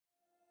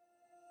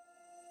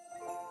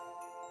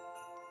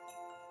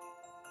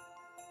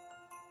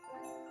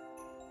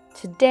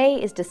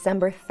Today is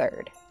December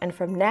 3rd, and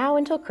from now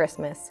until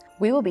Christmas,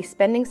 we will be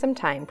spending some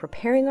time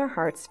preparing our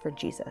hearts for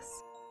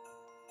Jesus.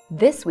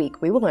 This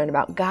week, we will learn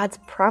about God's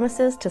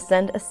promises to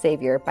send a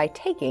Savior by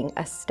taking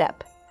a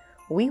step.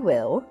 We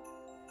will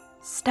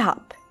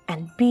stop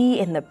and be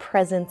in the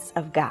presence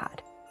of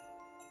God,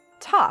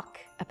 talk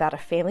about a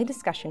family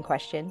discussion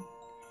question,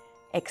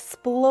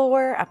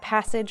 explore a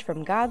passage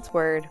from God's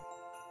Word,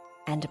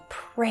 and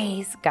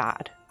praise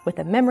God with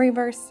a memory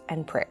verse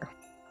and prayer.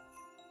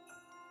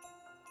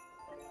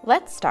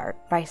 Let's start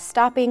by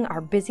stopping our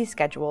busy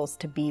schedules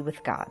to be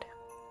with God.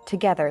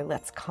 Together,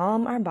 let's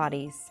calm our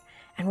bodies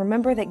and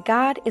remember that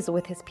God is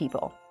with His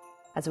people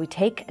as we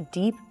take a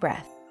deep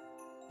breath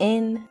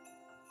in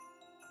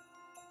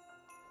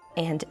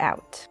and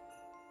out.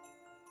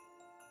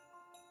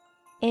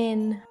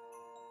 In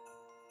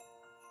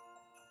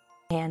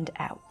and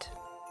out.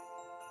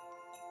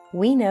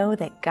 We know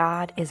that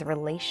God is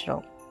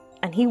relational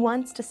and He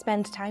wants to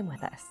spend time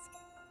with us.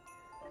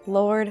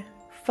 Lord,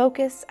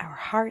 focus our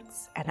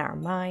hearts and our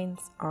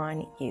minds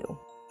on You.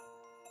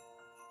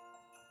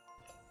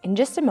 In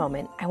just a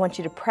moment, I want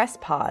you to press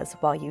pause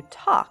while you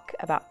talk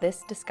about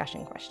this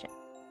discussion question.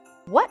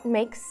 What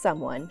makes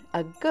someone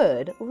a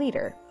good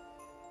leader?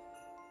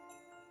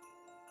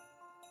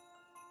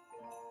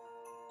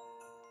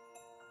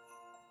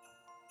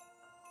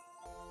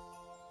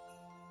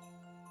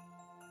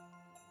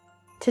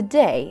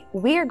 Today,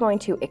 we are going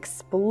to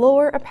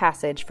explore a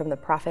passage from the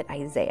prophet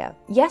Isaiah.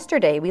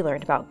 Yesterday, we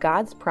learned about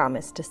God's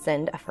promise to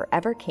send a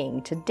forever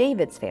king to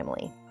David's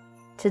family.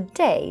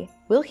 Today,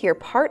 we'll hear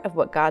part of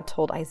what God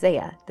told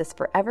Isaiah this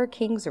forever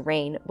king's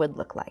reign would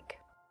look like.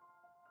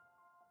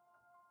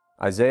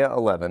 Isaiah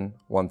 11,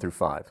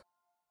 1-5.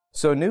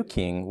 So a new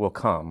king will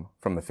come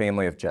from the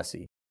family of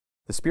Jesse.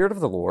 The Spirit of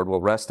the Lord will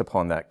rest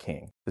upon that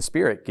king. The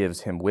Spirit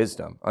gives him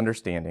wisdom,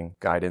 understanding,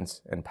 guidance,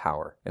 and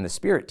power. And the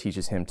Spirit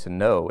teaches him to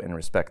know and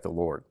respect the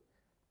Lord.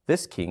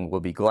 This king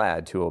will be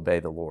glad to obey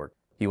the Lord.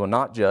 He will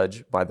not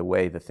judge by the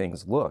way the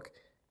things look.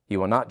 He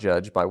will not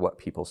judge by what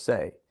people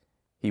say.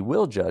 He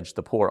will judge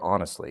the poor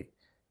honestly.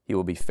 He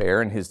will be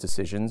fair in his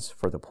decisions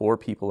for the poor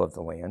people of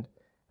the land.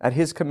 At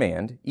his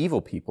command,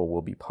 evil people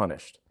will be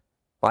punished.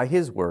 By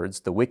his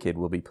words, the wicked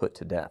will be put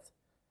to death.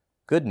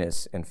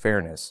 Goodness and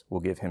fairness will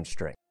give him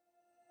strength.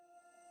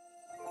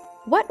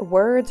 What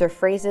words or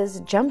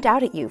phrases jumped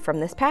out at you from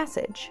this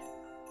passage?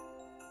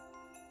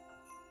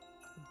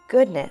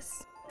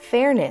 Goodness,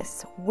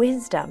 fairness,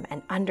 wisdom,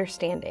 and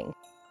understanding.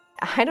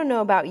 I don't know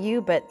about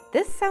you, but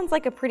this sounds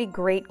like a pretty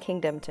great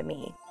kingdom to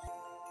me.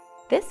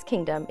 This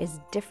kingdom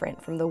is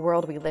different from the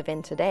world we live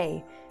in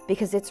today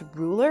because its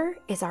ruler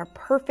is our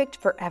perfect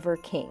forever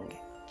king,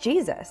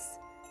 Jesus.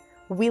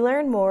 We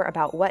learn more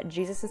about what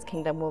Jesus'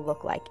 kingdom will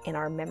look like in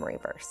our memory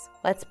verse.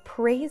 Let's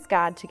praise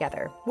God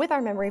together with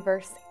our memory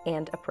verse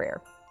and a prayer.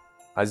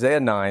 Isaiah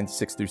 9,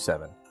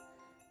 6-7.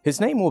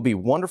 His name will be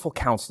Wonderful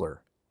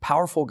Counselor,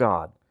 Powerful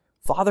God,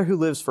 Father who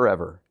lives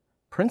forever,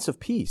 Prince of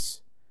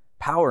Peace.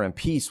 Power and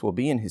peace will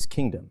be in his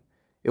kingdom.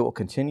 It will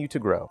continue to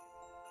grow.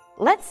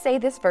 Let's say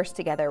this verse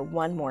together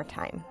one more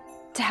time.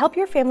 To help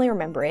your family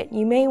remember it,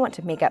 you may want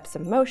to make up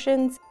some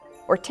motions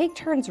or take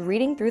turns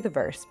reading through the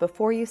verse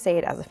before you say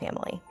it as a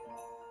family.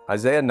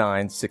 Isaiah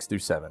 9,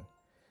 6-7.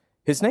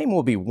 His name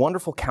will be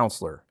Wonderful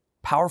Counselor,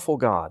 Powerful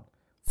God,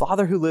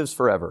 Father who lives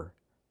forever,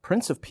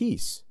 Prince of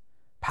Peace.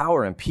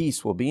 Power and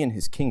peace will be in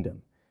his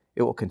kingdom.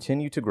 It will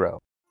continue to grow.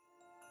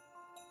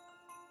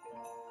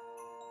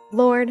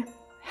 Lord,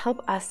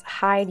 help us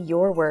hide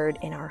your word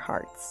in our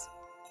hearts.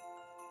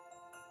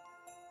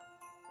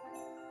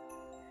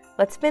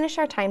 Let's finish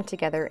our time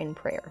together in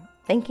prayer,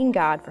 thanking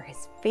God for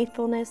his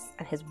faithfulness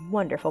and his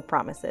wonderful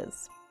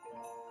promises.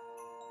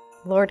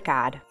 Lord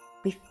God,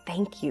 we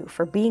thank you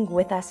for being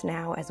with us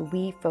now as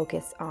we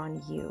focus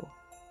on you.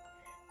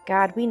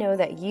 God, we know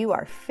that you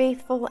are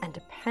faithful and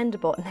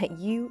dependable and that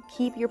you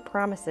keep your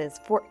promises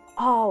for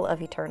all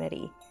of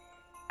eternity.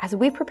 As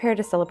we prepare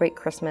to celebrate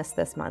Christmas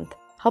this month,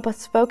 help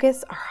us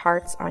focus our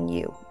hearts on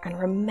you and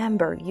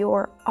remember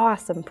your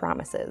awesome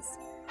promises.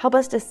 Help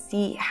us to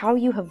see how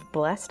you have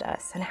blessed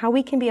us and how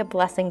we can be a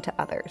blessing to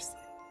others.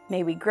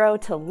 May we grow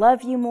to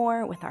love you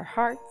more with our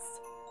hearts,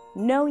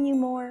 know you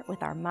more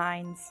with our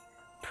minds,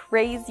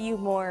 praise you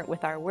more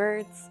with our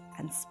words,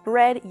 and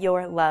spread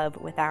your love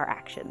with our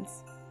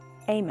actions.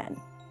 Amen.